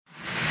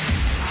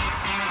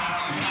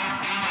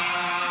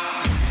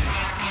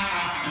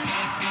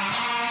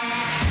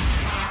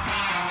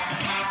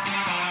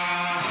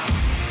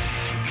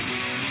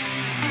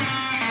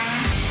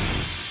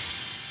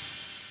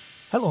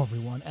Hello,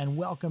 everyone, and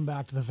welcome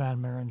back to the Van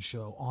Maren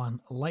Show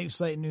on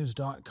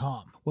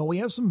LifeSiteNews.com. Well, we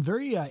have some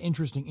very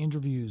interesting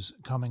interviews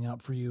coming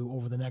up for you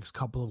over the next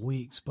couple of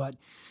weeks, but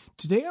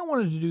today I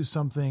wanted to do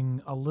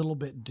something a little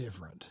bit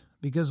different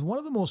because one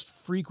of the most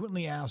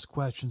frequently asked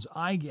questions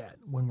I get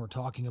when we're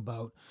talking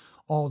about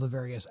all the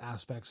various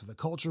aspects of the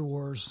culture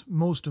wars,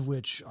 most of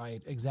which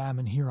I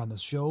examine here on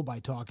this show by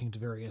talking to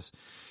various,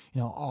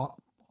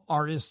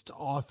 artists,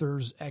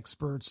 authors,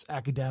 experts,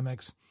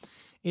 academics,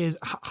 is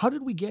how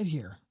did we get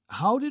here?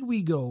 How did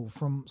we go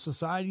from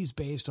societies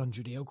based on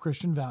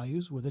Judeo-Christian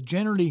values with a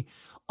generally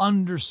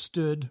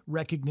understood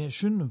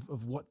recognition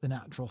of what the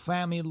natural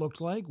family looked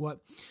like,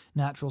 what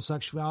natural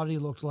sexuality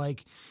looked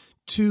like,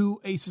 to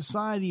a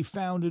society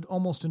founded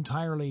almost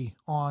entirely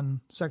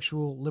on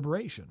sexual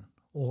liberation,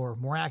 or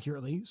more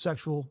accurately,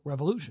 sexual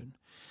revolution?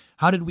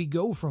 How did we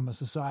go from a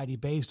society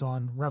based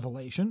on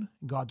revelation,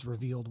 God's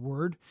revealed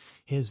word,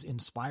 his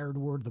inspired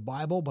word, the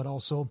Bible, but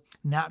also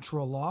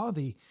natural law,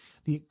 the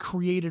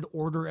created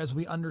order as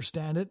we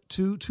understand it,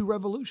 to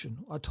revolution,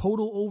 a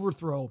total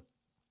overthrow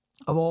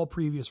of all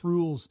previous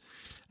rules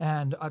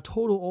and a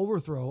total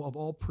overthrow of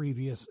all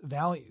previous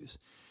values?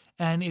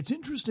 And it's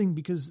interesting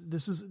because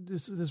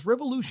this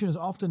revolution is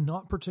often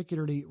not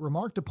particularly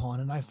remarked upon.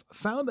 And I've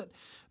found that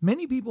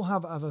many people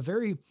have a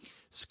very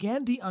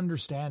scanty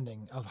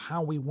understanding of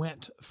how we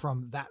went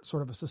from that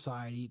sort of a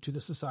society to the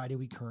society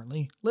we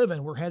currently live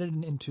in. We're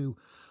headed into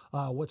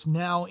what's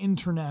now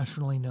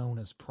internationally known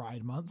as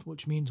Pride Month,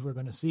 which means we're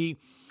going to see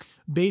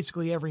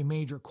basically every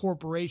major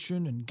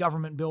corporation and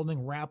government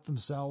building wrap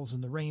themselves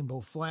in the rainbow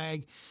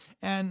flag.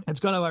 And it's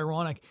kind of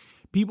ironic.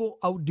 People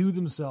outdo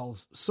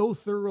themselves so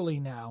thoroughly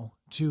now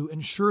to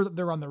ensure that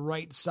they're on the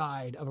right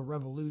side of a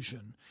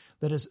revolution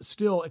that is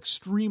still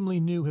extremely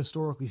new,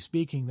 historically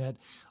speaking, that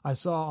I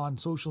saw on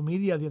social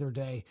media the other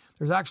day.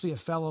 There's actually a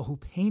fellow who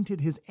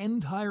painted his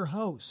entire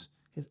house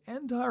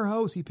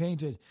he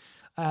painted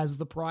as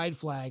the pride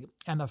flag.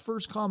 And the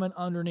first comment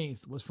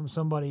underneath was from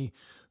somebody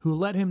who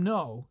let him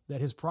know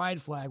that his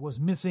pride flag was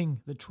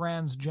missing the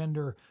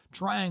transgender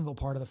triangle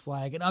part of the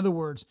flag. In other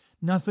words,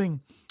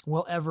 nothing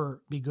will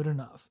ever be good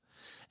enough.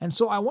 And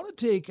so I want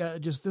to take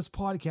just this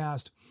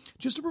podcast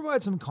just to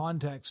provide some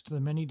context to the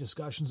many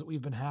discussions that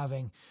we've been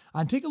having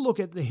and take a look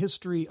at the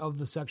history of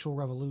the sexual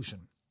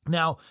revolution.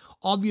 Now,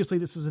 obviously,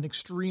 this is an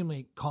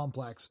extremely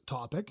complex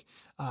topic.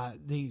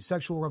 The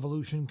sexual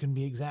revolution can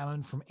be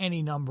examined from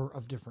any number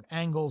of different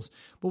angles.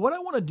 But what I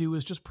want to do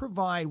is just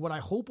provide what I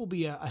hope will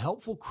be a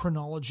helpful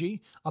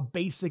chronology, a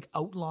basic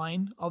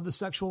outline of the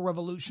sexual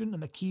revolution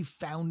and the key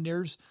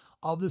founders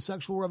of the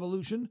sexual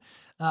revolution.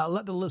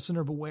 Let the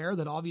listener beware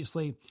that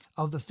obviously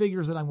of the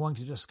figures that I'm going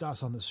to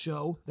discuss on this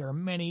show, there are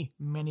many,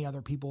 many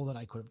other people that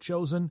I could have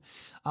chosen.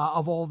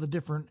 Of all the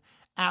different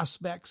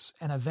aspects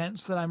and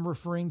events that I'm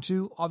referring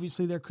to,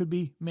 obviously there could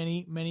be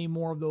many, many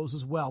more of those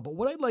as well. But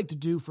what I'd like to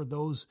do for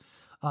those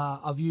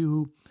of you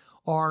who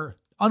are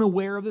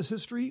unaware of this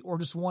history or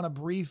just want a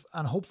brief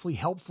and hopefully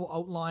helpful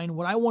outline,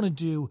 what I want to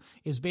do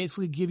is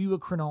basically give you a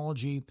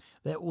chronology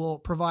that will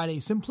provide a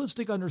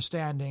simplistic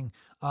understanding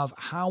of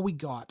how we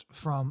got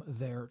from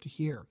there to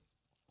here.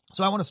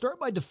 So I want to start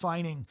by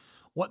defining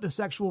what the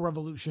sexual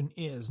revolution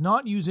is,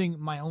 not using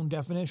my own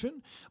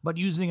definition, but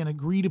using an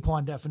agreed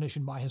upon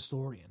definition by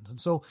historians.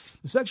 And so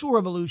the sexual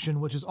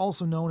revolution, which is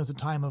also known as a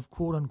time of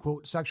quote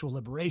unquote sexual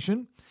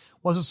liberation,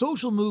 was a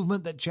social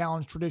movement that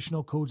challenged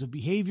traditional codes of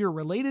behavior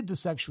related to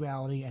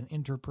sexuality and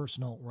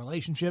interpersonal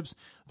relationships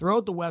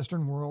throughout the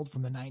Western world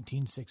from the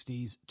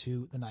 1960s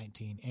to the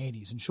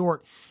 1980s. In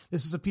short,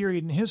 this is a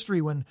period in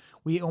history when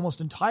we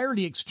almost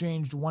entirely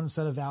exchanged one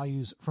set of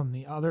values from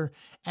the other,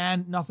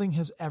 and nothing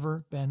has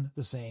ever been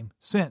the same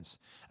since.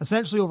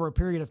 Essentially, over a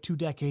period of 2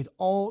 decades,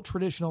 all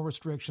traditional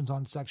restrictions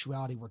on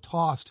sexuality were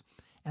tossed,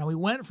 and we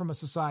went from a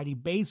society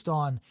based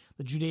on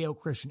the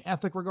Judeo-Christian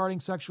ethic regarding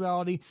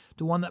sexuality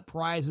to one that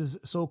prizes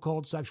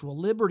so-called sexual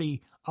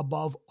liberty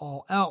above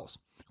all else.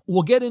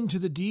 We'll get into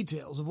the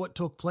details of what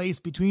took place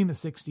between the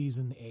 60s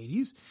and the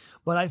 80s,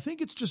 but I think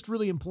it's just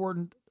really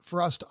important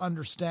for us to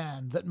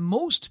understand that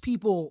most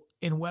people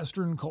in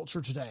Western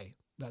culture today,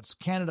 that's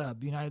Canada,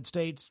 the United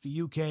States,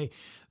 the UK,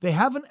 they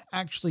haven't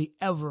actually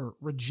ever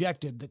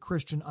rejected the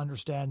Christian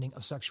understanding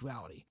of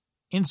sexuality,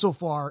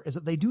 insofar as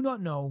that they do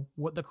not know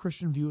what the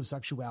Christian view of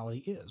sexuality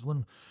is.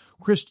 When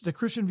the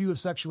Christian view of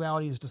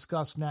sexuality is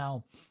discussed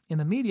now in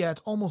the media,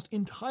 it's almost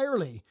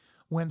entirely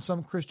when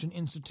some Christian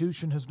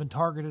institution has been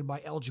targeted by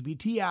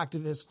LGBT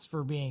activists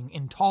for being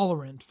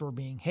intolerant, for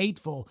being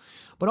hateful,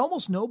 but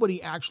almost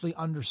nobody actually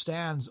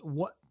understands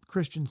what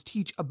Christians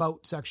teach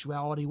about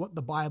sexuality, what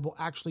the Bible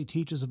actually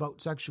teaches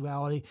about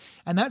sexuality,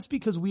 and that's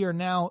because we are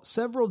now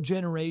several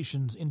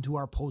generations into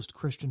our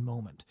post-Christian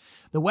moment.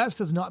 The West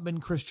has not been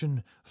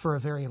Christian for a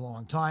very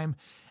long time,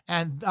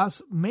 and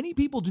thus many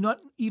people do not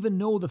even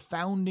know the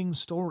founding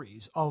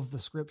stories of the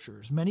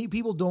Scriptures. Many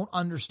people don't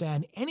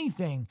understand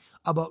anything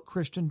about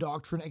Christian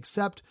doctrine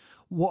except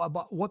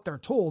about what they're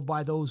told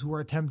by those who are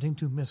attempting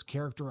to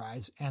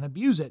mischaracterize and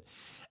abuse it.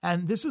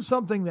 And this is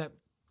something that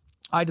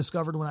I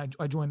discovered when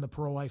I joined the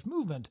pro-life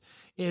movement,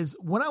 is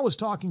when I was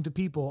talking to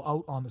people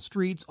out on the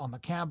streets, on the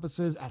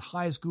campuses, at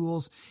high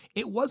schools,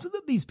 it wasn't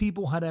that these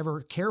people had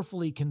ever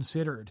carefully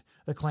considered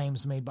the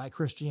claims made by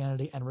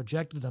Christianity and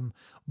rejected them.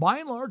 By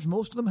and large,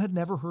 most of them had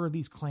never heard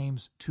these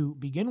claims to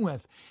begin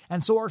with.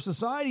 And so our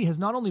society has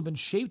not only been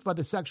shaped by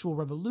the sexual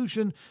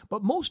revolution,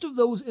 but most of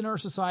those in our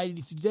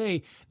society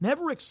today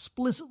never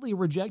explicitly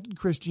rejected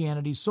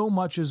Christianity so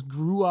much as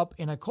grew up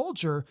in a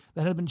culture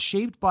that had been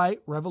shaped by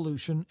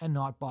revolution and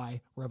not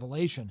by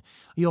revelation.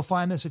 You'll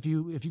find this if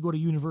you go to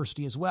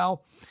university as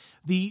well.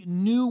 The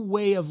new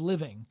way of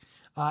living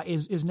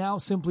is now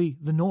simply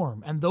the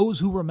norm, and those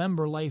who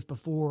remember life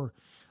before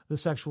the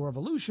sexual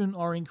revolution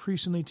are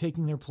increasingly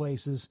taking their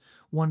places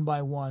one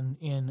by one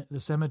in the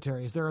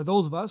cemeteries. There are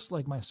those of us,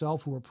 like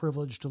myself, who are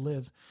privileged to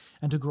live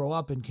and to grow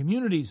up in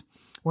communities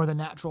where the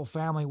natural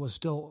family was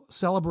still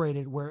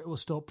celebrated, where it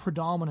was still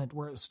predominant,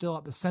 where it was still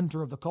at the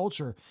center of the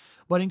culture.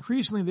 But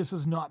increasingly, this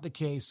is not the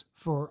case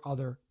for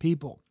other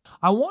people.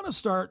 I want to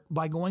start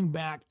by going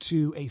back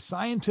to a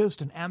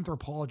scientist and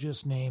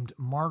anthropologist named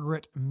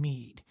Margaret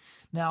Mead.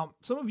 Now,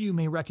 some of you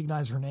may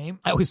recognize her name.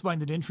 I always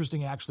find it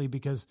interesting, actually,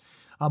 because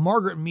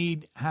Margaret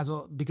Mead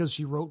because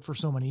she wrote for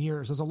so many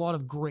years, has a lot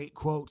of great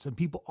quotes, and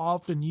people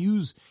often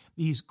use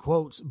these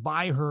quotes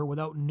by her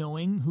without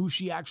knowing who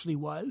she actually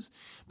was.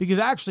 Because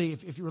actually,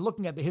 if you were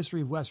looking at the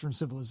history of Western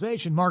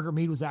civilization, Margaret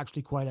Mead was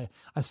actually quite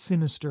a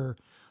sinister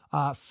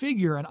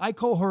figure, and I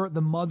call her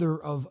the mother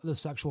of the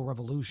sexual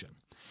revolution.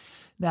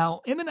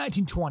 Now, in the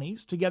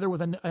 1920s, together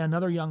with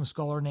another young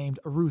scholar named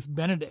Ruth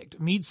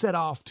Benedict, Mead set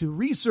off to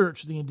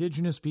research the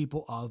indigenous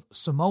people of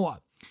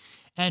Samoa.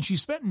 And she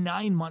spent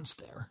 9 months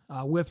there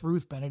with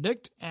Ruth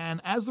Benedict, and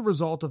as the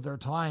result of their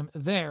time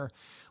there,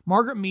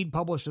 Margaret Mead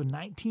published a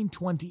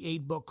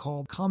 1928 book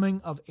called Coming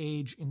of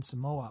Age in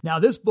Samoa. Now,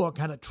 this book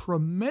had a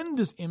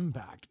tremendous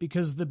impact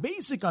because the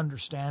basic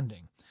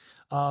understanding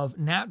of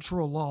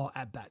natural law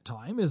at that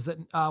time is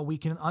that we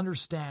can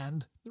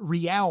understand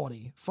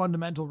reality,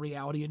 fundamental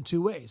reality, in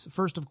two ways.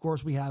 First, of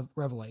course, we have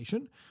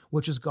revelation,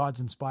 which is God's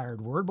inspired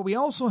word, but we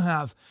also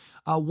have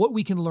what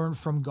we can learn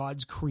from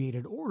God's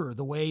created order,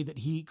 the way that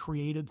he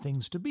created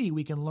things to be.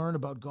 We can learn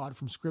about God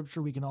from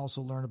Scripture. We can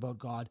also learn about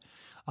God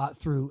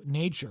through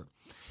nature.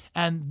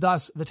 And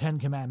thus, the Ten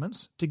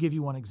Commandments, to give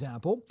you one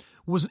example,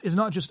 is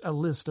not just a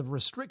list of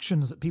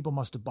restrictions that people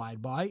must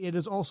abide by. It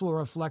is also a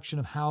reflection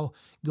of how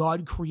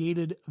God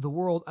created the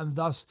world, and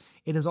thus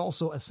it is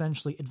also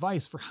essentially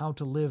advice for how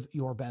to live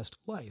your best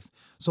life.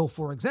 So,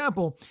 for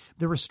example,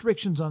 the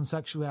restrictions on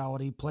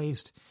sexuality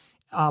placed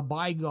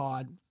by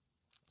God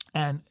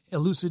and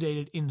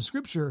elucidated in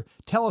Scripture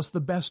tell us the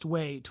best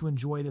way to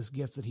enjoy this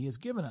gift that he has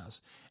given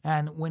us.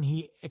 And when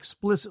he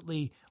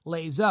explicitly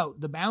lays out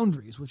the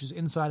boundaries, which is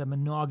inside a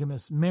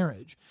monogamous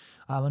marriage,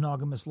 a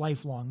monogamous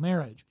lifelong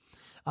marriage,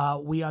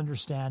 we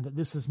understand that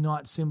this is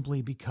not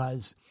simply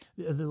because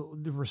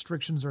the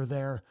restrictions are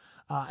there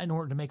in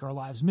order to make our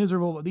lives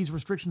miserable, but these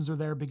restrictions are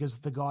there because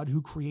the God who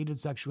created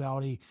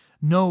sexuality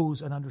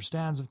knows and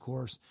understands, of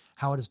course,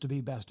 how it is to be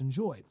best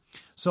enjoyed.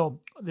 So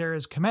there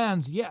is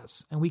commands,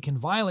 yes, and we can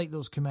violate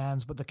those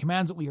commands, but the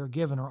commands that we are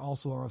given are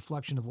also a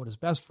reflection of what is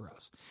best for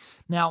us.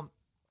 Now,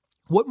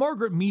 what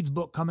Margaret Mead's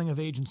book, Coming of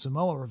Age in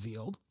Samoa,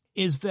 revealed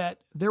is that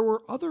there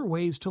were other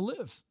ways to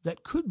live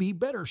that could be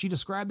better. She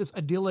described this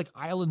idyllic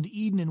island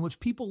Eden in which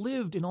people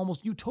lived in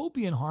almost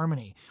utopian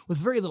harmony, with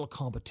very little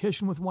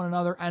competition with one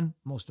another, and,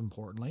 most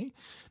importantly,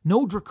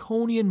 no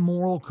draconian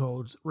moral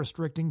codes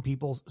restricting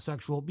people's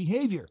sexual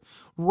behavior.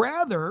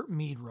 Rather,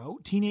 Mead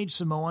wrote, teenage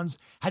Samoans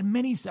had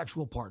many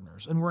sexual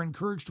partners and were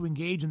encouraged to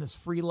engage in this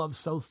free love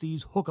South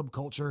Seas hookup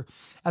culture.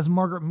 As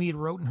Margaret Mead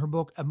wrote in her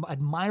book,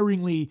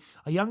 admiringly,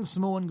 a young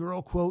Samoan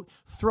girl, quote,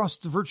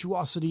 thrusts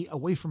virtuosity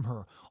away from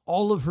her.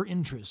 All of her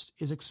interest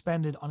is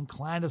expended on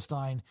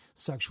clandestine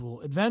sexual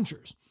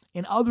adventures.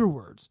 In other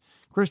words,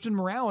 Christian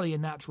morality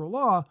and natural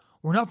law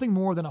were nothing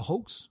more than a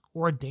hoax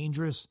or a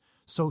dangerous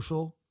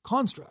social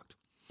construct.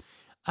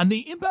 And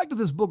the impact of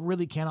this book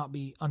really cannot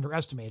be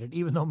underestimated,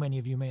 even though many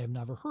of you may have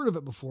never heard of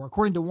it before.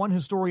 According to one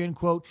historian,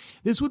 quote,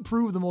 this would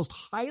prove the most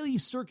highly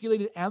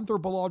circulated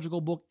anthropological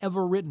book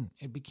ever written.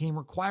 It became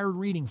required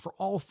reading for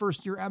all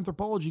first-year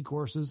anthropology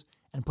courses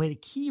and played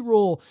a key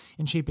role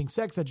in shaping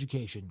sex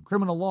education,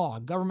 criminal law,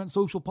 government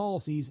social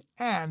policies,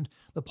 and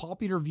the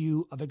popular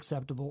view of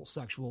acceptable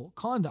sexual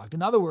conduct.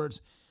 In other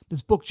words,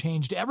 this book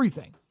changed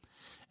everything.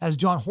 As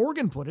John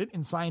Horgan put it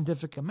in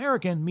Scientific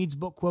American, Mead's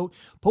book, quote,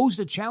 posed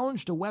a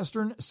challenge to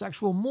Western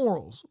sexual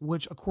morals,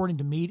 which, according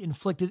to Mead,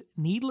 inflicted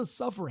needless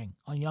suffering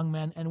on young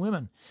men and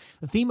women.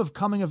 The theme of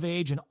coming of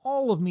age in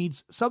all of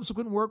Mead's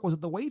subsequent work was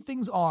that the way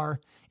things are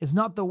is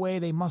not the way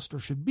they must or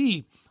should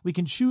be. We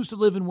can choose to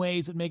live in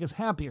ways that make us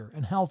happier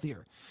and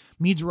healthier.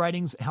 Mead's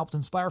writings helped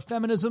inspire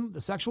feminism, the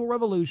sexual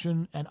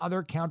revolution, and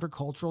other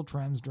countercultural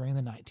trends during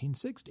the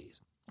 1960s.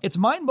 It's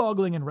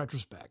mind-boggling in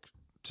retrospect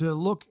to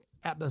look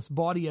at this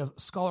body of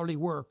scholarly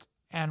work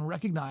and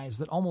recognize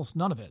that almost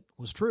none of it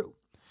was true.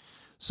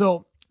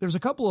 So there's a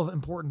couple of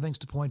important things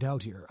to point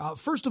out here.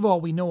 First of all,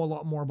 we know a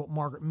lot more about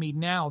Margaret Mead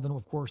now than,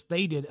 of course,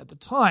 they did at the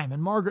time.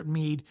 And Margaret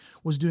Mead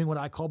was doing what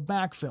I call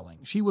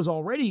backfilling. She was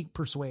already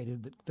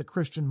persuaded that the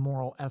Christian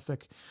moral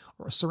ethic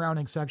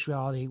surrounding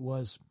sexuality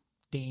was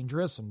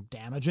dangerous and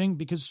damaging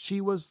because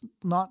she was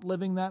not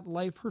living that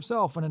life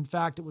herself. And in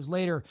fact, it was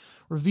later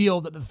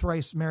revealed that the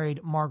thrice married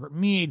Margaret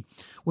Mead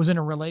was in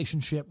a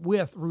relationship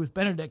with Ruth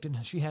Benedict,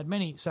 and she had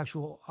many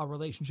sexual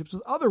relationships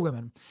with other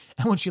women.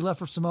 And when she left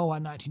for Samoa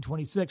in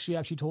 1926, she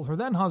actually told her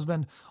then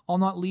husband, "I'll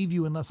not leave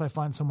you unless I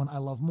find someone I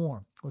love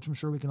more," which I'm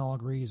sure we can all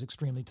agree is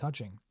extremely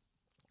touching.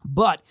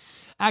 But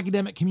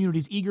academic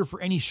communities eager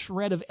for any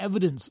shred of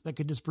evidence that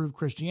could disprove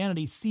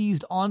Christianity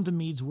seized onto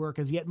Mead's work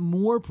as yet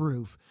more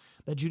proof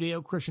that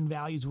Judeo-Christian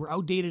values were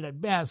outdated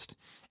at best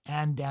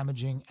and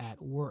damaging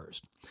at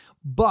worst.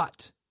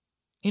 But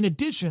in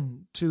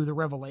addition to the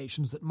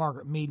revelations that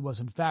Margaret Mead was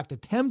in fact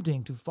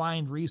attempting to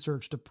find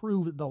research to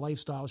prove that the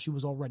lifestyle she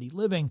was already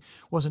living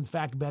was in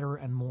fact better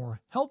and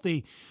more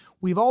healthy,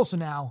 we've also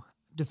now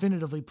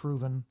definitively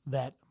proven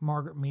that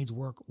Margaret Mead's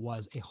work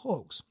was a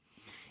hoax.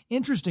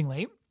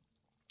 Interestingly,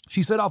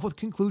 she set off with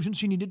conclusions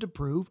she needed to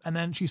prove, and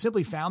then she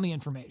simply found the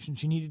information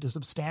she needed to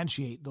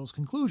substantiate those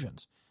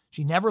conclusions.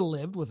 She never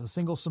lived with a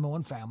single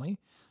Samoan family.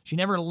 She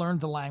never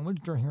learned the language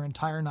during her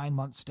entire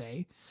 9-month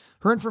stay.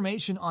 Her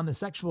information on the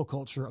sexual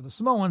culture of the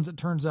Samoans, it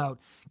turns out,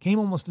 came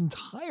almost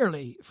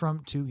entirely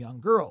from 2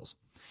 young girls.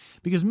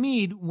 Because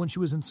Mead, when she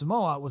was in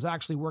Samoa, was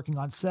actually working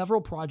on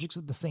several projects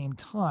at the same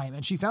time,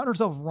 and she found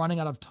herself running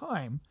out of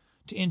time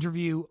to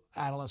interview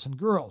adolescent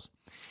girls.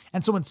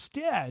 And so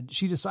instead,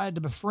 she decided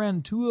to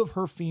befriend 2 of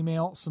her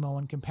female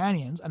Samoan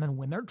companions and then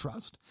win their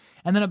trust,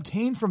 and then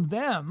obtain from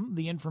them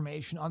the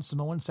information on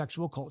Samoan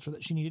sexual culture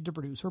that she needed to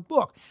produce her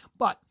book.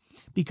 But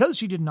because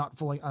she did not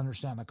fully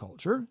understand the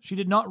culture, she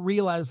did not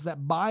realize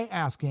that by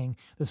asking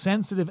the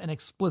sensitive and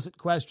explicit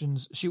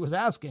questions she was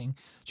asking,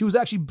 she was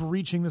actually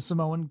breaching the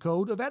Samoan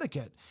code of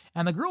etiquette.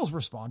 And the girls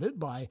responded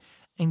by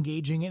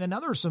engaging in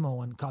another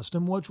Samoan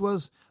custom, which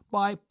was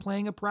by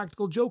playing a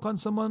practical joke on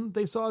someone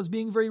they saw as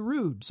being very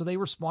rude. So they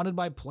responded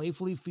by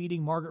playfully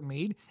feeding Margaret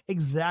Mead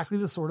exactly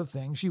the sort of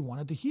thing she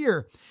wanted to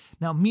hear.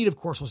 Now, Mead, of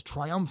course, was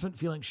triumphant,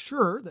 feeling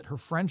sure that her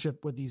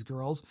friendship with these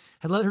girls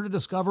had led her to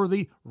discover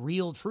the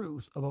real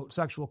truth about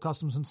sexual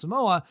customs in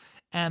Samoa,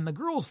 and the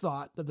girls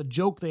thought that the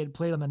joke they had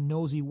played on the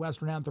nosy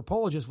Western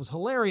anthropologist was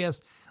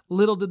hilarious.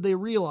 Little did they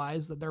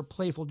realize that their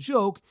playful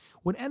joke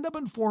would end up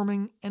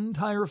informing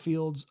entire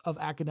fields of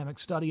academic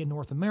study in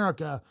North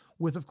America,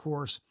 with, of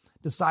course,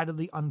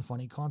 decidedly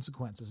unfunny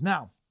consequences.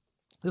 Now,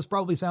 this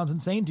probably sounds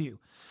insane to you,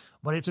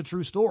 but it's a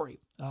true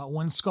story.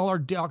 When scholar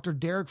Dr.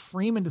 Derek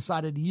Freeman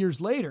decided years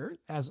later,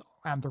 as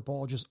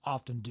anthropologists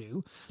often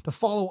do, to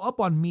follow up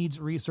on Mead's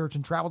research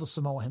and travel to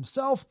Samoa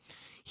himself,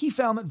 he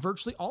found that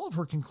virtually all of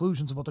her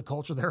conclusions about the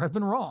culture there had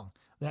been wrong,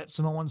 that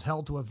Samoans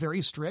held to a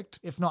very strict,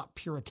 if not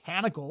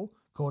puritanical,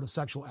 code of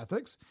sexual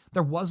ethics.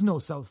 There was no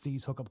South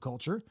Seas hookup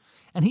culture.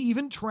 And he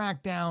even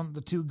tracked down the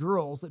 2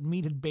 girls that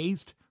Mead had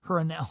based her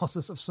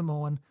analysis of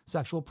Samoan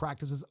sexual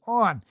practices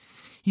on.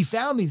 He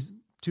found these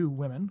 2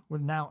 women,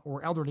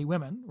 were elderly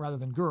women rather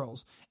than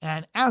girls,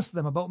 and asked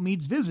them about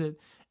Mead's visit,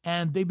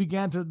 and they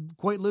began to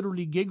quite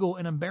literally giggle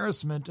in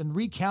embarrassment and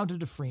recounted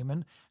to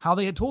Freeman how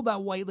they had told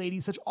that white lady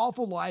such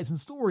awful lies and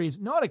stories,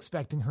 not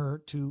expecting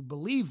her to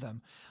believe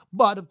them.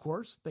 But, of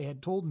course, they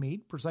had told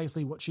Mead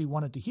precisely what she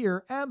wanted to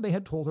hear, and they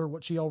had told her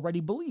what she already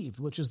believed,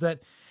 which is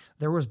that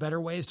there was better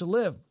ways to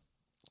live.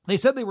 They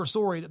said they were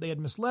sorry that they had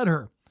misled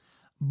her,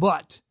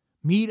 but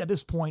Mead at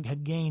this point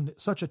had gained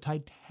such a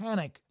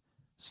titanic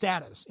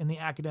status in the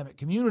academic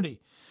community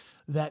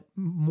that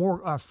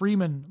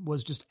Freeman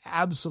was just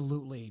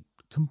absolutely,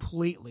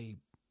 completely,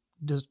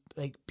 just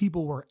like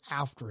people were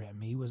after him.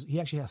 He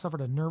actually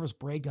suffered a nervous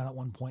breakdown at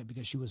one point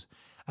because she was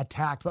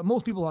attacked. But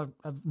most people have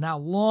now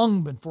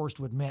long been forced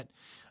to admit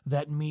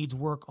that Mead's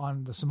work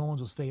on the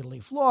Samoans was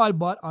fatally flawed.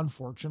 But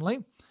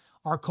unfortunately,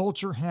 our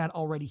culture had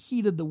already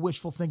heeded the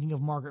wishful thinking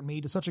of Margaret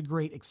Mead to such a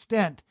great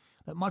extent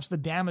that much of the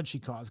damage she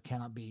caused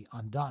cannot be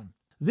undone.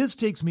 This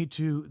takes me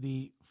to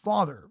the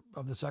father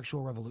of the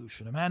sexual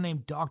revolution, a man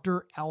named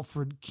Dr.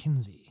 Alfred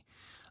Kinsey.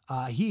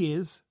 He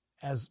is,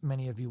 as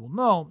many of you will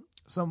know,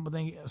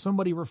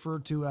 somebody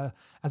referred to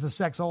as a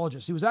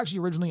sexologist. He was actually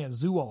originally a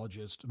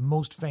zoologist,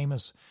 most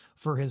famous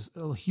for his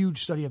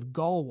huge study of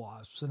gull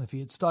wasps, and if he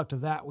had stuck to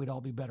that, we'd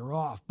all be better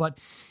off. But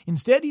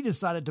instead, he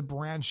decided to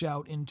branch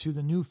out into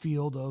the new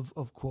field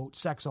of quote,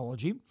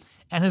 sexology,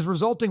 and his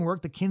resulting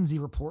work, the Kinsey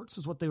Reports,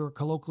 is what they were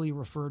colloquially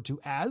referred to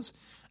as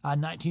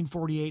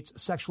 1948's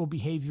Sexual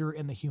Behavior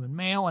in the Human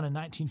Male, and in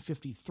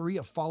 1953,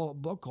 a follow-up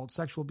book called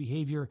Sexual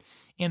Behavior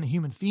in the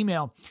Human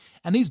Female.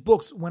 And these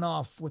books went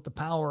off with the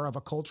power of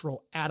a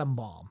cultural atom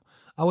bomb.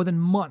 Within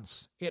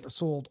months, it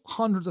sold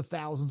hundreds of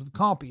thousands of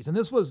copies. And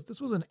this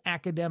was an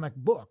academic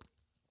book.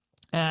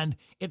 And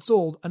it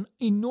sold an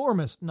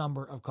enormous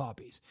number of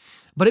copies.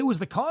 But it was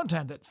the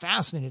content that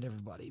fascinated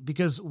everybody,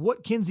 because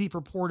what Kinsey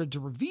purported to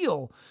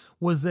reveal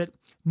was that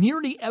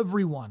nearly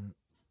everyone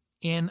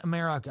in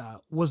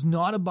America was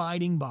not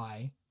abiding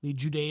by the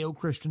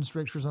Judeo-Christian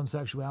strictures on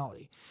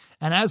sexuality.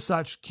 And as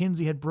such,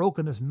 Kinsey had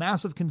broken this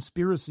massive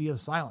conspiracy of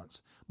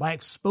silence by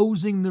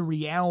exposing the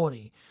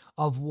reality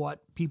of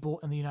what people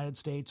in the United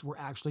States were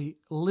actually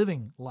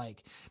living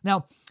like.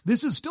 Now,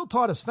 this is still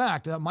taught as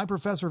fact. My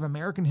professor of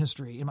American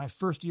history in my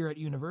first year at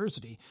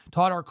university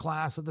taught our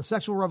class that the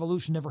sexual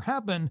revolution never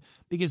happened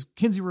because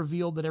Kinsey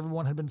revealed that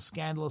everyone had been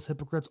scandalous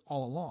hypocrites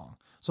all along.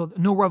 So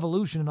no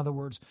revolution, in other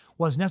words,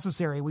 was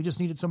necessary. We just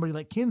needed somebody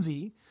like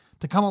Kinsey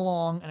to come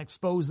along and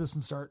expose this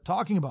and start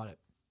talking about it.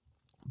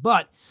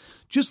 But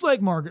just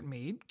like Margaret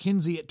Mead,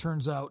 Kinsey, it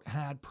turns out,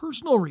 had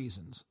personal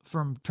reasons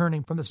from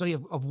turning from the study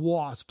of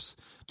wasps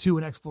to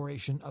an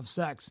exploration of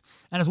sex.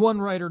 And as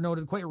one writer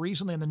noted quite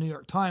recently in the New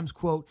York Times,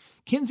 quote,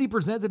 Kinsey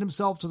presented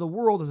himself to the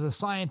world as a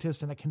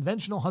scientist and a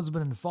conventional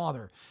husband and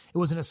father. It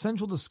was an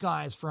essential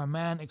disguise for a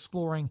man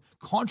exploring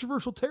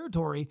controversial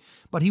territory,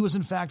 but he was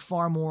in fact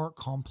far more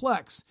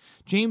complex.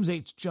 James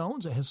H.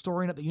 Jones, a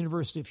historian at the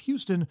University of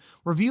Houston,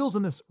 reveals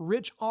in this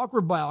rich,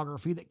 awkward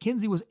biography that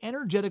Kinsey was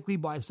energetically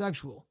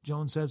bisexual.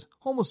 Jones says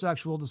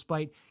homosexual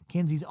despite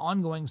Kinsey's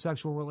ongoing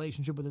sexual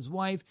relationship with his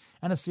wife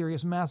and a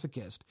serious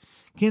masochist.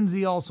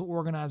 Kinsey also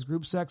organized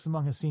group sex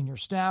among his senior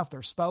staff,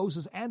 their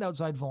spouses, and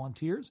outside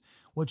volunteers,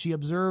 which he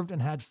observed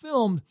and had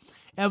filmed,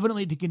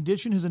 evidently to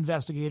condition his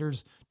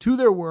investigators to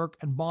their work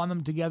and bond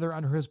them together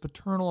under his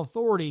paternal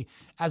authority,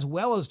 as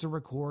well as to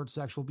record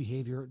sexual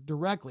behavior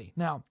directly.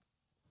 Now,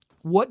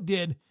 what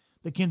did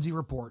the Kinsey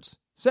reports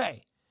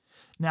say?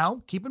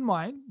 Now, keep in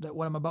mind that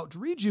what I'm about to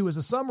read you is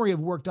a summary of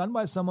work done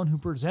by someone who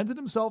presented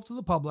himself to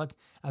the public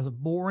as a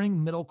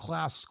boring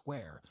middle-class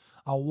square,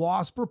 a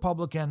WASP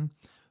Republican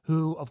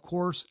who, of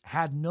course,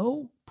 had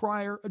no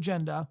prior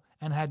agenda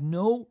and had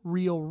no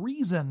real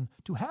reason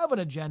to have an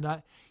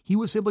agenda. He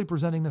was simply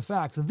presenting the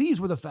facts. And these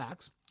were the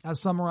facts, as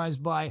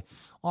summarized by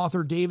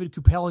author David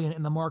Kupelian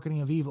in The Marketing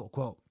of Evil.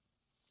 Quote,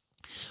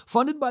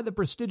 funded by the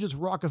prestigious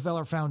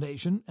Rockefeller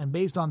Foundation and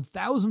based on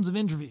thousands of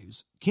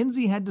interviews,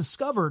 Kinsey had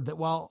discovered that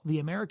while the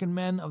American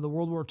men of the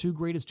World War II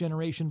greatest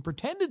generation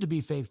pretended to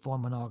be faithful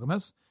and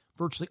monogamous,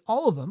 virtually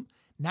all of them,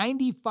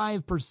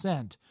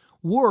 95%,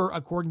 were,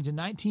 according to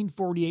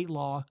 1948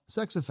 law,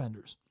 sex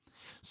offenders.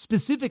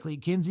 Specifically,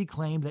 Kinsey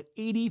claimed that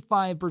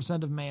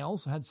 85% of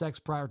males had sex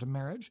prior to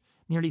marriage,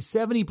 nearly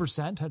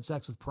 70% had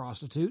sex with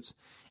prostitutes,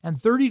 and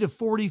 30 to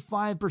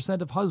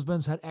 45% of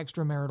husbands had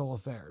extramarital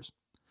affairs.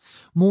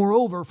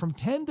 Moreover, from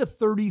 10 to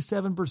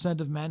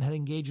 37% of men had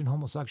engaged in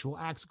homosexual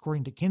acts,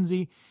 according to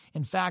Kinsey.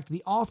 In fact,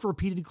 the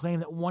oft-repeated claim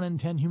that 1 in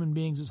 10 human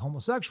beings is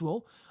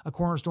homosexual, a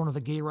cornerstone of the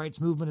gay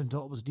rights movement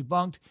until it was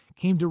debunked,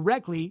 came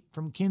directly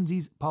from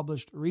Kinsey's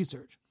published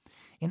research.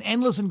 In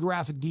endless and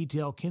graphic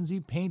detail, Kinsey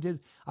painted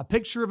a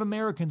picture of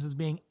Americans as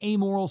being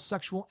amoral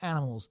sexual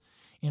animals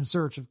in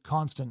search of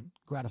constant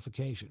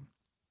gratification.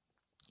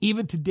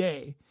 Even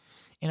today,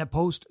 in a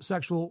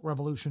post-sexual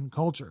revolution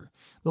culture,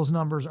 those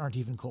numbers aren't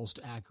even close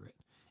to accurate.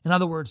 In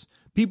other words,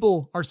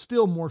 people are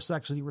still more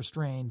sexually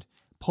restrained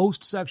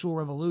post-sexual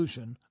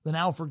revolution than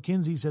Alfred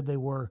Kinsey said they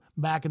were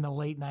back in the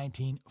late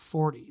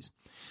 1940s.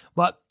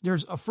 But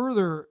there's a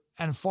further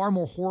and far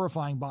more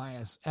horrifying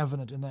bias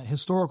evident in the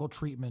historical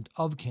treatment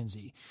of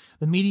Kinsey.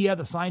 The media,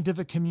 the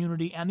scientific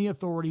community, and the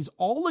authorities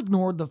all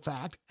ignored the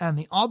fact, and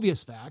the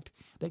obvious fact,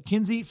 that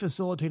Kinsey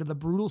facilitated the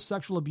brutal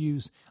sexual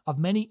abuse of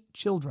many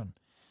children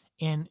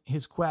in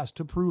his quest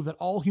to prove that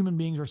all human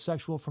beings are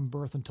sexual from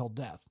birth until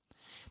death.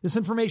 This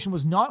information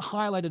was not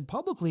highlighted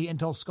publicly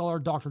until scholar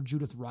Dr.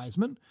 Judith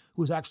Reisman,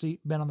 who has actually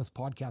been on this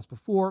podcast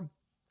before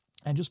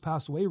and just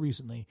passed away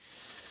recently,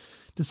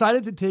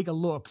 decided to take a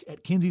look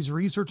at Kinsey's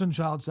research on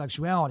child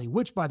sexuality,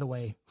 which, by the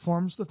way,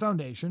 forms the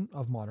foundation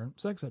of modern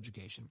sex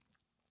education.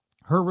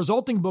 Her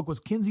resulting book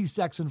was Kinsey's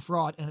Sex and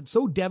Fraud, and it's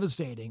so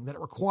devastating that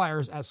it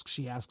requires, as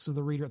she asks of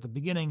the reader at the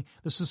beginning,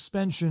 the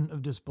suspension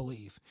of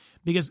disbelief.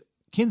 Because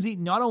Kinsey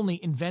not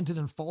only invented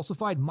and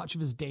falsified much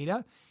of his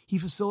data, he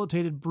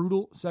facilitated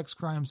brutal sex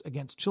crimes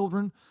against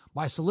children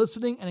by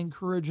soliciting and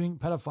encouraging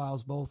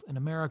pedophiles both in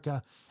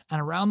America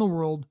and around the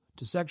world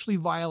to sexually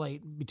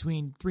violate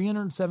between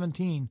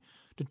 317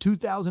 to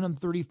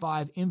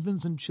 2,035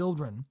 infants and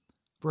children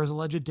for his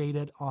alleged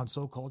data on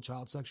so-called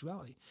child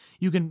sexuality.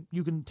 You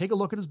can take a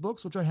look at his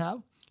books, which I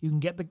have. You can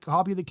get the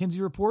copy of the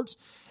Kinsey Reports,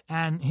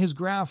 and his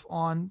graph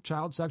on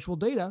child sexual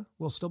data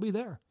will still be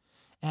there.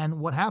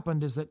 And what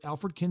happened is that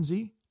Alfred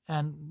Kinsey,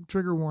 and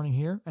trigger warning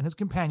here, and his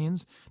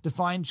companions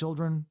defined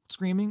children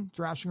screaming,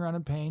 thrashing around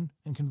in pain,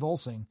 and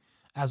convulsing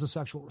as a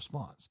sexual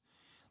response.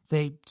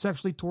 They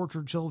sexually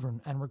tortured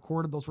children and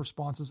recorded those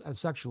responses as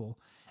sexual.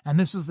 And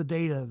this is the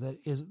data that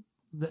is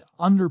the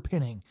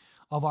underpinning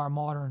of our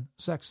modern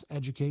sex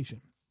education.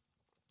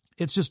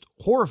 It's just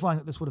horrifying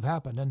that this would have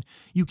happened. And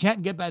you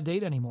can't get that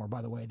data anymore,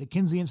 by the way. The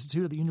Kinsey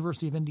Institute at the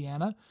University of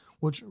Indiana,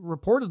 which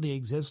reportedly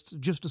exists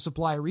just to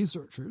supply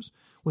researchers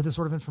with this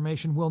sort of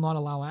information, will not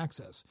allow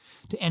access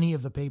to any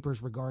of the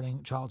papers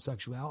regarding child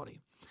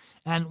sexuality.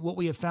 And what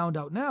we have found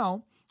out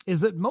now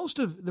is that most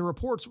of the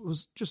reports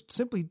was just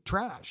simply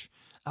trash.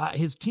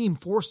 His team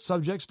forced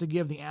subjects to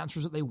give the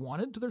answers that they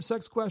wanted to their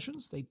sex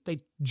questions. They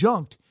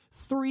junked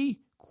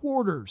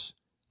 3/4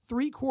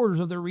 3/4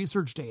 of their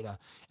research data,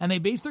 and they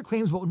based their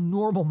claims about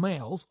normal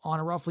males on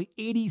a roughly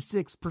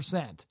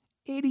 86%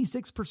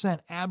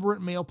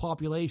 aberrant male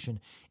population,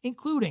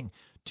 including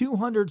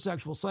 200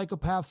 sexual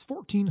psychopaths,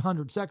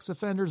 1,400 sex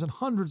offenders, and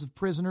hundreds of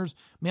prisoners,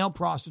 male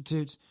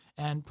prostitutes,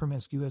 and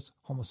promiscuous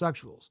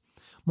homosexuals.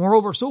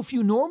 Moreover, so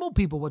few normal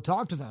people would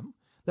talk to them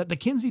that the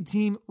Kinsey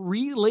team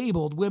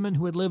relabeled women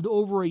who had lived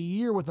over a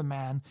year with a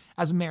man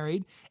as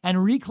married and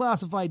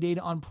reclassified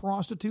data on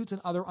prostitutes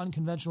and other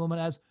unconventional women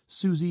as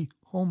Susie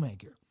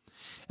Homemaker.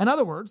 In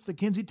other words, the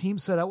Kinsey team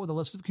set out with a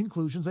list of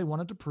conclusions they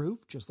wanted to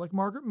prove, just like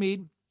Margaret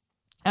Mead,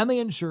 and they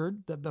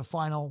ensured that the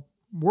final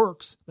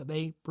works that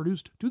they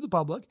produced to the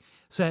public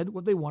said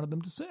what they wanted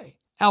them to say.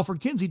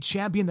 Alfred Kinsey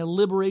championed the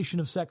liberation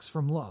of sex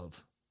from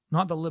love,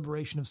 not the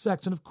liberation of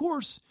sex. And of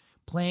course,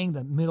 playing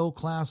the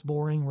middle-class,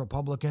 boring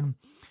Republican,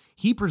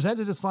 he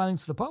presented his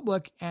findings to the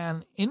public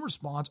and, in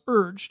response,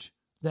 urged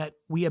that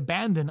we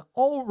abandon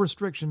all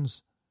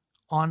restrictions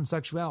on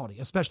sexuality,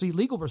 especially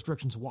legal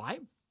restrictions. Why?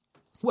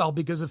 Well,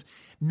 because if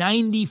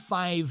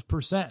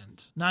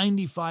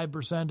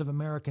 95% of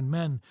American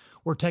men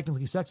were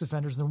technically sex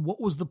offenders, then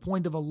what was the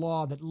point of a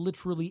law that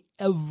literally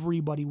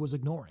everybody was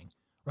ignoring,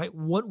 right?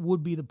 What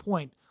would be the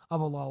point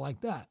of a law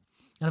like that?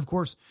 And of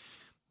course,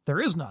 there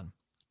is none.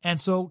 And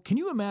so can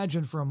you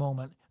imagine for a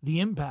moment the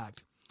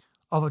impact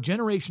of a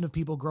generation of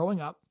people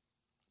growing up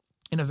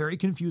in a very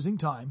confusing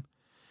time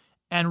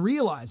and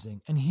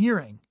realizing and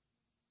hearing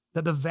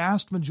that the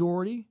vast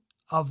majority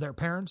of their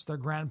parents, their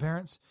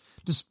grandparents,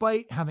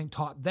 despite having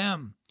taught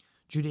them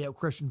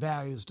Judeo-Christian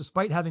values,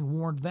 despite having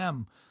warned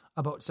them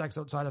about sex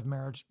outside of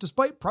marriage,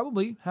 despite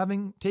probably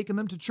having taken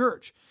them to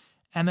church,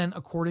 and then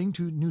according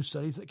to new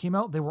studies that came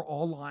out, they were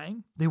all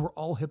lying. They were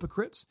all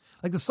hypocrites.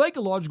 Like the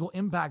psychological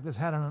impact this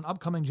had on an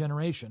upcoming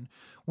generation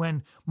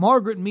when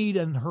Margaret Mead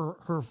and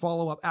her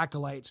follow-up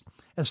acolytes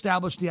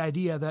established the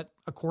idea that,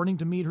 according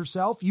to Mead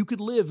herself, you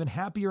could live in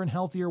happier and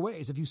healthier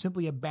ways if you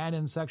simply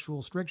abandon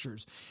sexual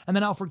strictures. And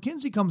then Alfred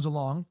Kinsey comes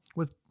along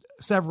with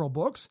several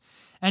books,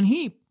 and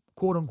he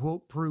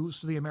quote-unquote proves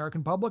to the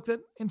American public that,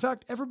 in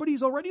fact,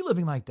 everybody's already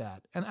living like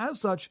that. And as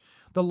such,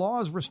 the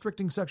laws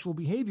restricting sexual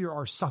behavior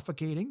are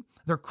suffocating,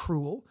 they're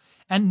cruel,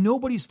 and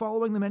nobody's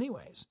following them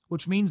anyways,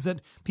 which means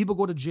that people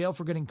go to jail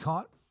for getting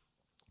caught.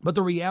 But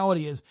the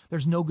reality is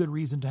there's no good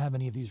reason to have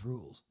any of these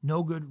rules.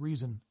 No good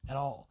reason at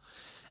all.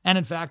 And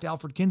in fact,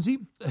 Alfred Kinsey,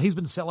 he's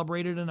been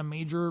celebrated in a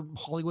major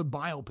Hollywood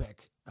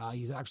biopic.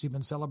 He's actually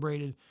been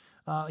celebrated.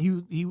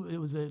 It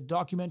was a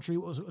documentary.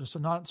 It was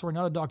not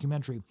a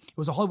documentary. It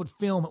was a Hollywood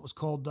film. It was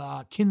called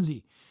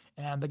Kinsey,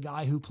 and the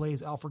guy who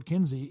plays Alfred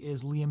Kinsey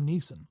is Liam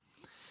Neeson.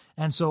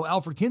 And so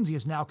Alfred Kinsey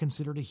is now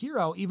considered a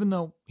hero, even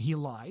though he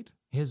lied.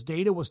 His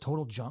data was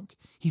total junk.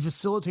 He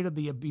facilitated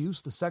the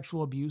abuse, the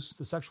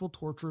sexual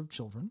torture of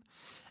children.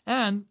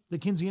 And the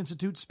Kinsey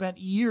Institute spent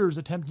years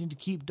attempting to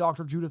keep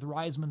Dr. Judith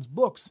Reisman's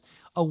books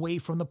away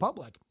from the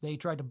public. They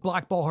tried to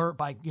blackball her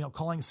by,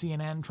 calling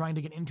CNN, trying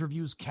to get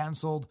interviews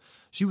canceled.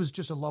 She was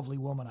just a lovely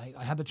woman.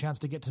 I had the chance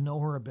to get to know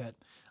her a bit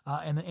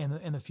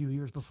in the few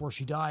years before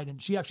she died. And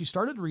she actually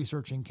started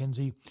researching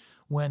Kinsey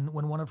when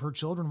one of her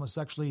children was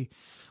sexually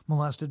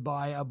molested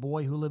by a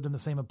boy who lived in the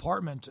same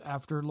apartment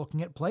after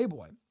looking at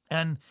Playboy.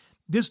 And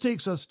this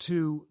takes us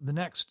to the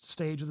next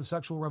stage of the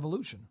sexual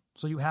revolution.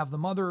 So you have the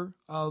mother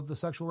of the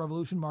sexual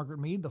revolution, Margaret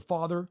Mead, the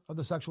father of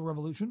the sexual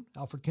revolution,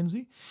 Alfred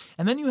Kinsey,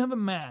 and then you have a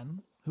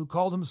man who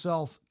called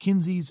himself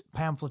Kinsey's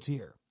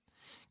pamphleteer.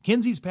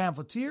 Kinsey's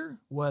pamphleteer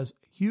was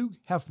Hugh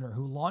Hefner,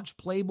 who launched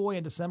Playboy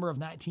in December of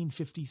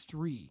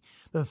 1953,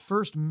 the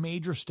first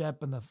major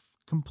step in the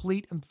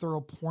complete and thorough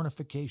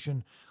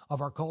pornification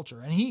of our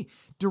culture. And he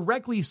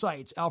directly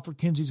cites Alfred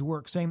Kinsey's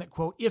work, saying that,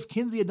 quote, if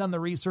Kinsey had done the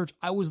research,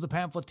 I was the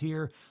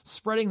pamphleteer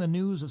spreading the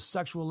news of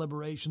sexual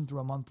liberation through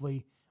a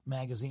monthly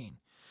magazine.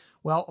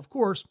 Well, of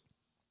course,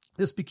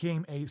 this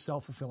became a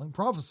self-fulfilling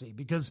prophecy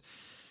because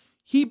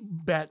he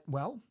bet,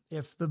 well,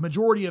 if the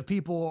majority of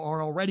people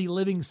are already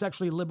living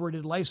sexually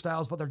liberated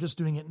lifestyles, but they're just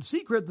doing it in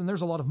secret, then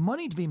there's a lot of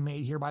money to be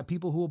made here by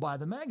people who will buy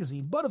the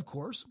magazine. But of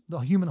course, the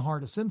human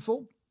heart is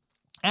sinful.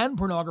 And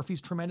pornography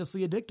is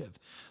tremendously addictive.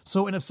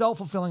 So in a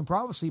self-fulfilling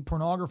prophecy,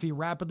 pornography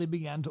rapidly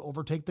began to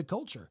overtake the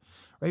culture.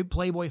 Right?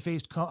 Playboy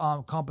faced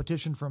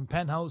competition from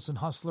Penthouse and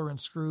Hustler and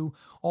Screw.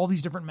 All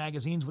these different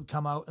magazines would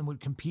come out and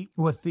would compete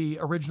with the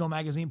original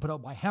magazine put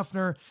out by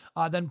Hefner.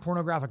 Then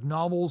pornographic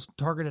novels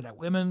targeted at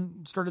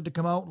women started to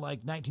come out,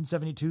 like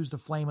 1972's The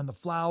Flame and the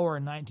Flower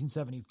and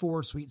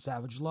 1974's Sweet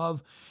Savage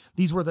Love.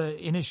 These were the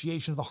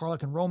initiation of the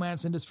Harlequin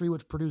romance industry,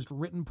 which produced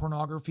written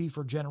pornography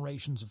for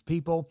generations of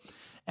people.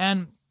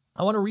 And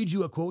I want to read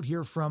you a quote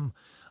here from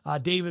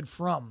David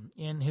Frum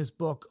in his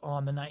book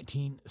on the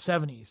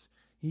 1970s.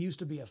 He used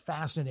to be a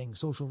fascinating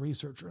social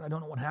researcher. I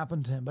don't know what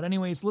happened to him. But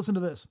anyways, listen to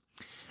this.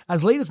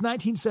 As late as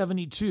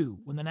 1972,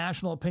 when the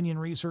National Opinion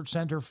Research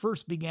Center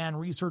first began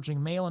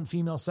researching male and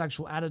female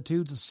sexual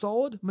attitudes, a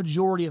solid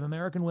majority of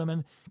American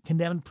women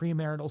condemned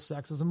premarital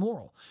sex as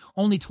immoral.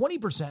 Only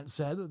 20%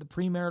 said that the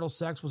premarital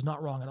sex was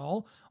not wrong at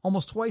all.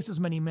 Almost twice as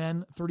many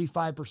men,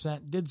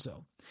 35%, did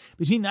so.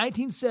 Between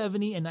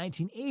 1970 and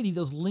 1980,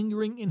 those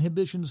lingering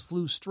inhibitions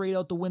flew straight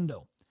out the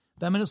window.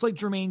 Feminists like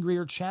Germaine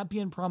Greer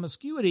championed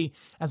promiscuity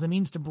as a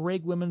means to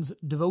break women's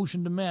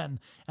devotion to men,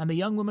 and the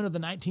young women of the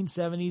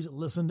 1970s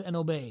listened and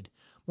obeyed.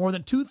 More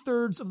than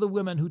two-thirds of the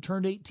women who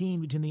turned 18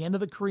 between the end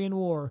of the Korean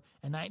War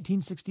and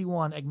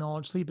 1961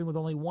 acknowledged sleeping with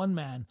only one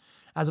man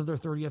as of their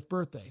 30th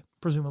birthday,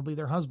 presumably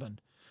their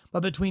husband. But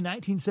between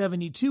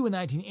 1972 and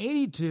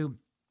 1982,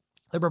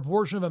 the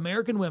proportion of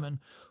American women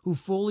who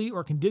fully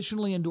or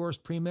conditionally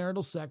endorsed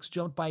premarital sex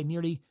jumped by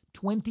nearly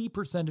 20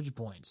 percentage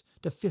points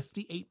to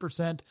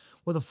 58%,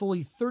 with a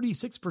fully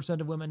 36%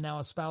 of women now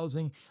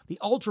espousing the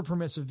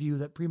ultra-permissive view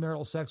that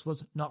premarital sex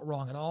was not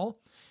wrong at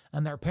all,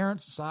 and their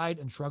parents sighed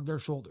and shrugged their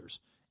shoulders.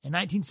 In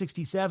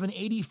 1967,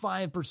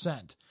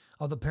 85%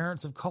 of the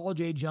parents of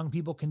college-age young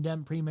people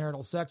condemned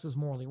premarital sex as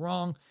morally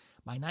wrong.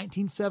 By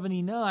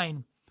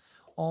 1979,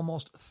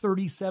 almost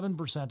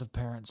 37% of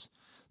parents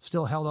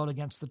still held out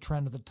against the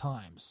trend of the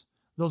times.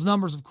 Those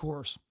numbers, of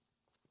course,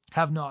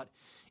 have not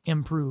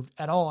improved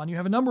at all. And you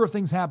have a number of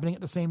things happening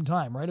at the same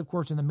time, right? Of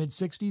course, in the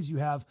mid-60s, you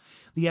have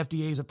the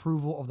FDA's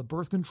approval of the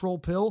birth control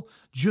pill,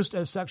 just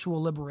as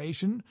sexual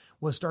liberation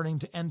was starting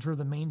to enter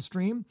the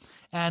mainstream.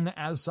 And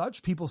as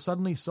such, people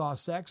suddenly saw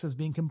sex as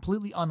being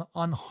completely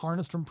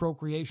unharnessed from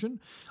procreation.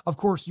 Of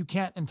course, you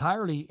can't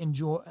entirely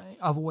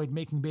avoid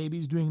making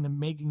babies, doing the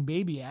Making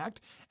Baby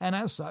Act. And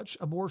as such,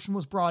 abortion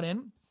was brought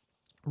in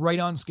right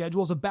on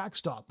schedule as a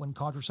backstop when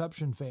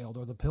contraception failed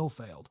or the pill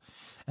failed.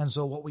 And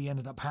so what we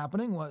ended up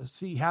happening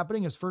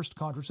is first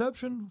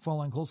contraception,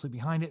 following closely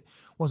behind it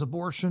was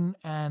abortion,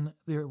 and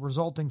the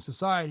resulting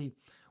society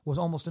was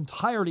almost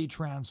entirely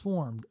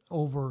transformed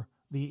over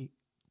the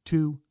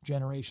 2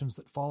 generations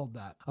that followed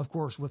that. Of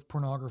course, with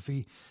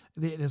pornography,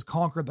 it has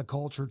conquered the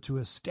culture to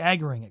a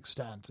staggering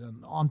extent.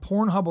 And on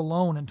Pornhub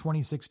alone in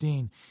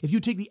 2016, if you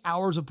take the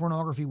hours of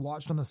pornography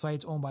watched on the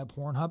sites owned by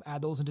Pornhub,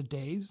 add those into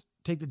days,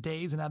 take the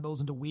days and add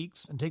those into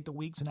weeks, and take the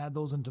weeks and add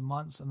those into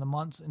months, and the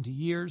months into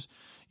years,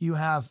 you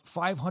have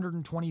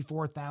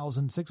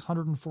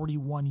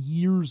 524,641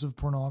 years of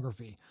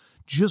pornography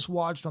just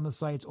watched on the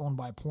sites owned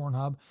by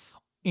Pornhub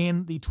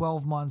in the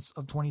 12 months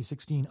of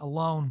 2016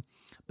 alone.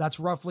 That's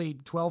roughly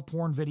 12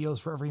 porn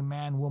videos for every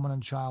man, woman,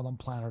 and child on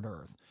planet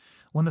Earth.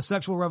 When the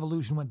sexual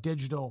revolution went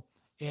digital,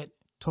 it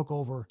took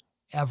over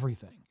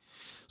everything.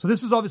 So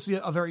this is obviously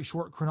a very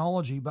short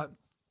chronology, but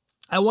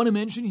I want to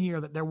mention here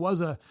that there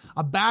was a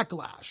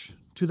backlash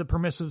to the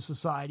permissive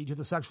society, to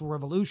the sexual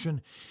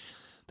revolution,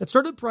 that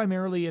started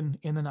primarily in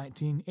the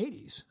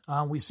 1980s.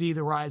 We see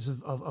the rise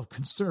of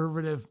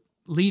conservative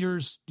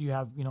leaders. You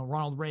have,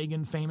 Ronald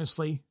Reagan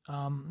famously,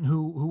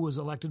 who was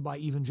elected by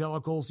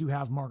evangelicals. You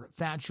have Margaret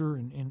Thatcher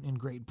in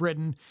Great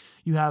Britain.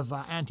 You have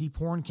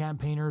anti-porn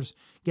campaigners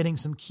getting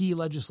some key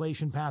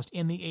legislation passed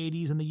in the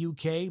 80s in the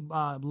UK,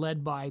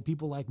 led by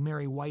people like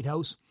Mary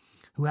Whitehouse,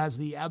 who has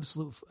the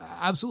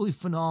absolutely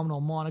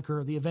phenomenal moniker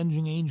of the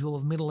Avenging Angel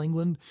of Middle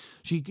England.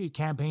 She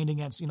campaigned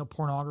against,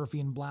 pornography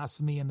and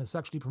blasphemy and the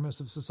sexually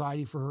permissive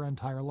society for her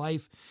entire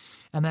life.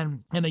 And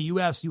then in the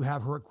U.S., you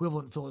have her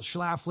equivalent, Phyllis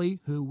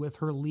Schlafly, who, with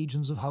her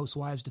legions of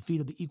housewives,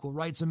 defeated the Equal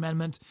Rights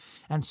Amendment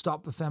and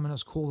stopped the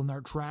feminists cold in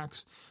their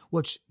tracks,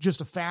 which,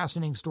 just a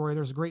fascinating story.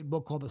 There's a great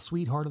book called The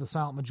Sweetheart of the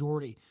Silent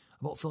Majority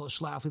about Phyllis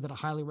Schlafly that I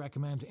highly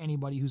recommend to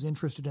anybody who's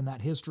interested in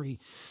that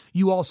history.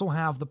 You also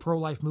have the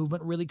pro-life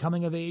movement really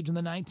coming of age in the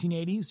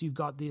 1980s. You've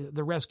got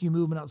the rescue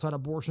movement outside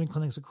abortion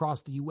clinics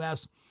across the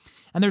U.S.,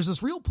 and there's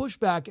this real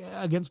pushback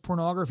against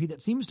pornography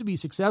that seems to be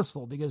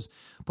successful because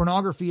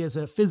pornography is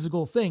a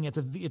physical thing. It's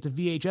a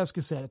VHS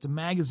cassette. It's a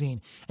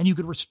magazine, and you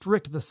could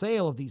restrict the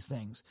sale of these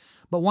things.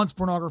 But once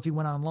pornography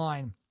went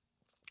online,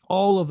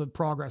 all of the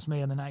progress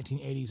made in the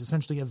 1980s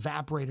essentially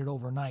evaporated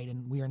overnight,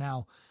 and we are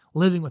now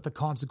living with the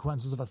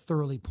consequences of a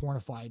thoroughly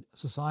pornified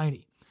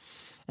society.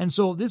 And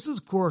so this is,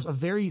 of course, a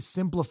very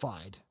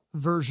simplified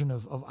version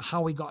of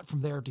how we got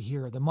from there to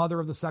here. The mother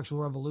of the sexual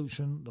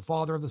revolution, the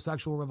father of the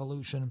sexual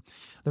revolution,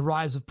 the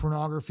rise of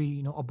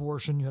pornography,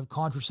 abortion, you have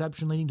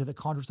contraception leading to the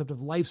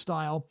contraceptive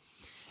lifestyle.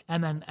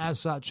 And then as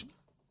such,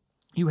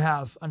 you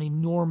have an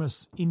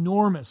enormous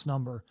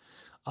number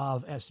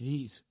of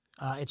STDs.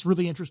 It's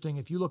really interesting.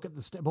 If you look at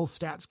both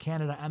Stats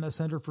Canada and the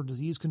Centre for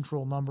Disease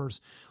Control numbers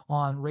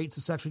on rates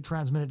of sexually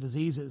transmitted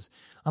diseases,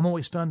 I'm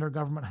always stunned our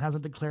government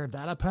hasn't declared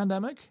that a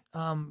pandemic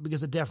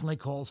because it definitely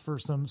calls for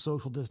some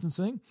social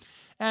distancing.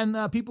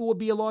 And people would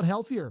be a lot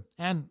healthier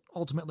and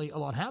ultimately a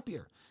lot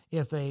happier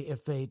if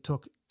they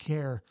took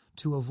care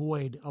to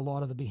avoid a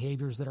lot of the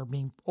behaviors that are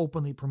being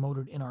openly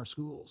promoted in our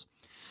schools.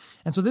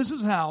 And so this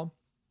is how,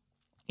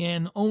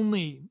 in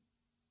only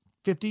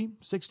 50,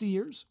 60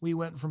 years, we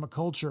went from a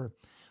culture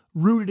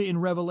rooted in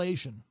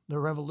revelation, the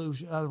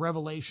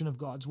revelation of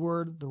God's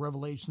word, the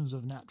revelations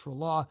of natural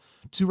law,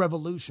 to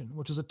revolution,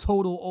 which is a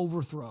total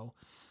overthrow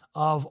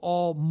of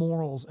all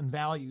morals and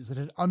values that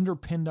had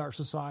underpinned our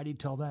society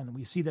till then.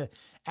 We see the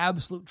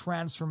absolute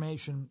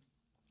transformation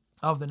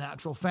of the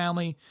natural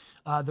family,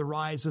 the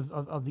rise of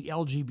the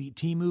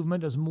LGBT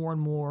movement as more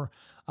and more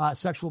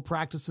sexual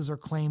practices are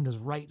claimed as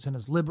rights and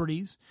as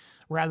liberties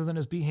rather than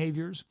as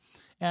behaviors.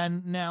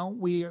 And now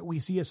we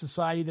see a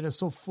society that is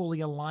so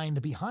fully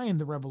aligned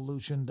behind the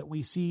revolution that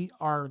we see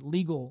our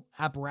legal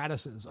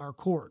apparatuses, our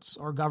courts,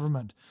 our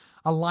government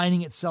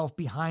aligning itself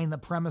behind the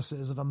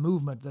premises of a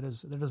movement that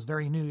is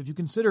very new. If you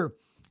consider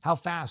how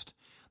fast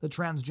the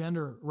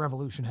transgender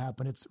revolution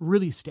happened, it's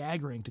really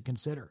staggering to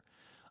consider.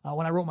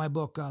 When I wrote my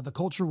book, The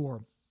Culture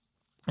War,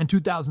 in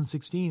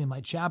 2016, in my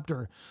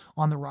chapter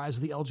on the rise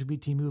of the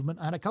LGBT movement,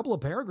 I had a couple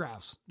of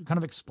paragraphs kind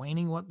of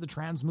explaining what the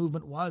trans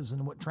movement was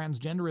and what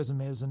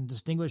transgenderism is and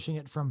distinguishing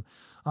it from,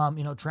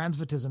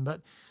 transvestism.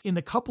 But in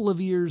the couple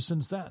of years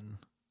since then,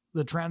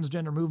 the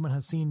transgender movement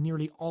has seen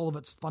nearly all of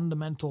its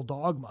fundamental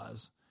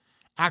dogmas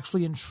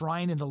actually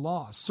enshrined into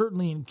law,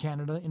 certainly in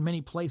Canada, in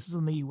many places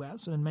in the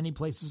U.S., and in many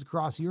places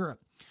across Europe.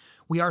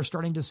 We are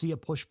starting to see a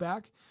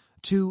pushback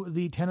to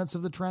the tenets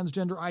of the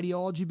transgender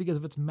ideology because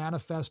of its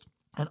manifest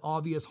and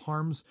obvious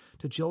harms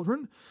to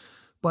children.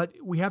 But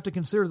we have to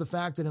consider the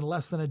fact that in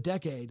less than a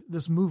decade,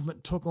 this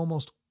movement took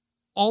almost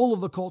all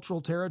of the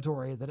cultural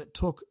territory that it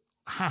took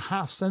a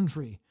half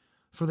century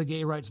for the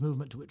gay rights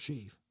movement to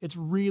achieve. It's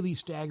really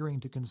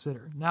staggering to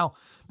consider. Now,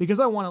 because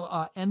I want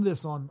to end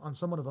this on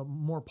somewhat of a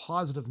more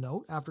positive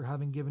note, after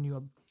having given you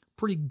a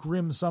pretty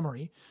grim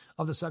summary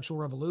of the sexual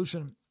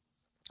revolution,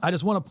 I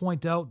just want to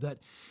point out that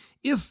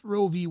if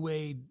Roe v.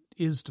 Wade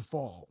is to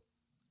fall,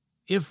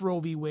 if Roe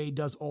v. Wade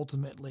does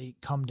ultimately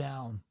come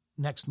down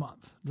next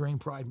month during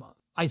Pride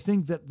Month, I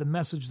think that the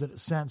message that it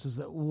sends is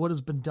that what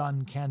has been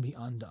done can be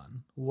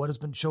undone. What has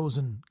been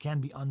chosen can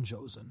be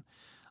unchosen.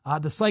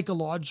 The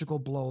psychological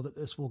blow that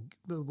this will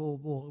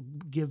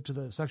give to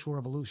the sexual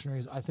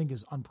revolutionaries, I think,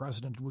 is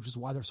unprecedented, which is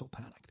why they're so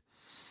panicked.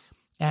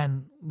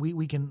 And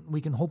we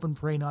can hope and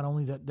pray not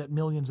only that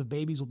millions of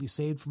babies will be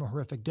saved from a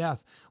horrific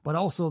death, but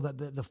also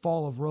that the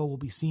fall of Roe will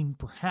be seen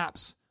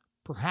perhaps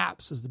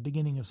as the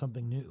beginning of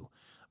something new.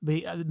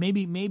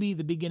 Maybe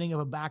the beginning of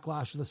a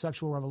backlash to the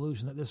sexual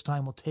revolution that this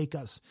time will take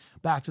us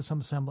back to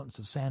some semblance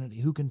of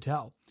sanity. Who can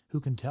tell? Who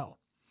can tell?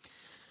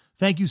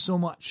 Thank you so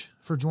much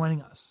for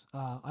joining us.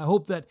 I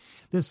hope that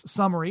this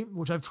summary,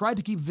 which I've tried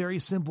to keep very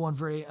simple and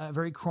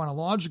very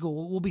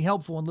chronological, will be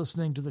helpful in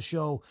listening to the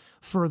show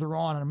further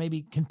on, and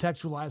maybe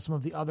contextualize some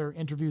of the other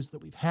interviews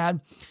that we've had.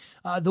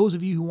 Those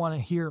of you who want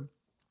to hear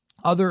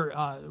other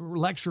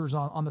lectures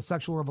on the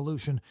sexual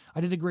revolution,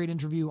 I did a great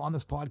interview on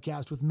this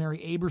podcast with Mary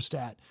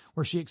Aberstadt,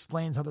 where she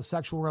explains how the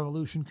sexual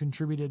revolution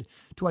contributed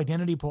to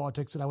identity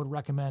politics that I would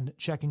recommend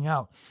checking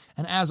out.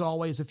 And as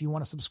always, if you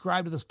want to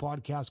subscribe to this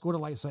podcast, go to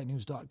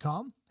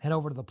LifeSiteNews.com, head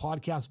over to the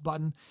podcast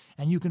button,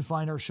 and you can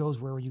find our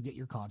shows wherever you get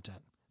your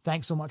content.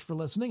 Thanks so much for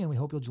listening, and we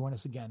hope you'll join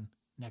us again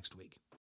next week.